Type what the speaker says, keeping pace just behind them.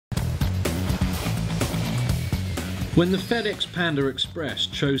When the FedEx Panda Express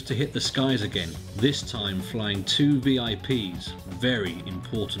chose to hit the skies again, this time flying 2 VIPs, very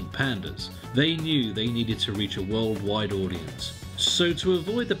important pandas, they knew they needed to reach a worldwide audience. So to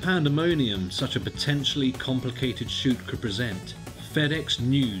avoid the pandemonium such a potentially complicated shoot could present, FedEx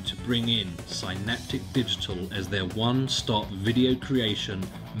knew to bring in Synaptic Digital as their one-stop video creation,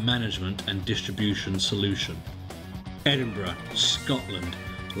 management and distribution solution. Edinburgh, Scotland,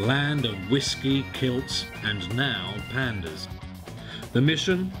 land of whiskey, kilts and now pandas. The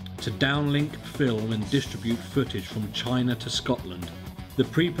mission? To downlink, film and distribute footage from China to Scotland. The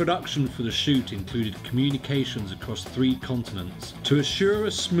pre-production for the shoot included communications across 3 continents. To assure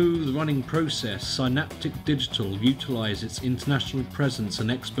a smooth running process, Synaptic Digital utilised its international presence and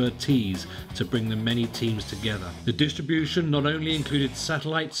expertise to bring the many teams together. The distribution not only included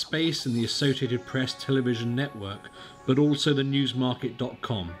satellite space and the Associated Press television network, but also the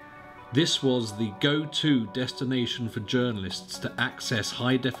newsmarket.com. This was the go-to destination for journalists to access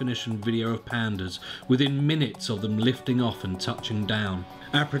high-definition video of pandas within minutes of them lifting off and touching down.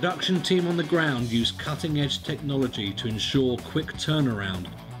 Our production team on the ground used cutting-edge technology to ensure quick turnaround,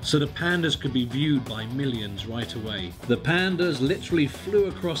 so the pandas could be viewed by millions right away. The pandas literally flew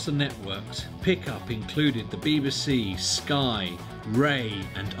across the networks. Pickup included the BBC, Sky, Ray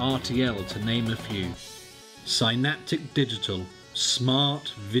and RTL to name a few. Synaptic Digital, smart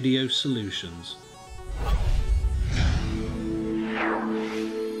video solutions.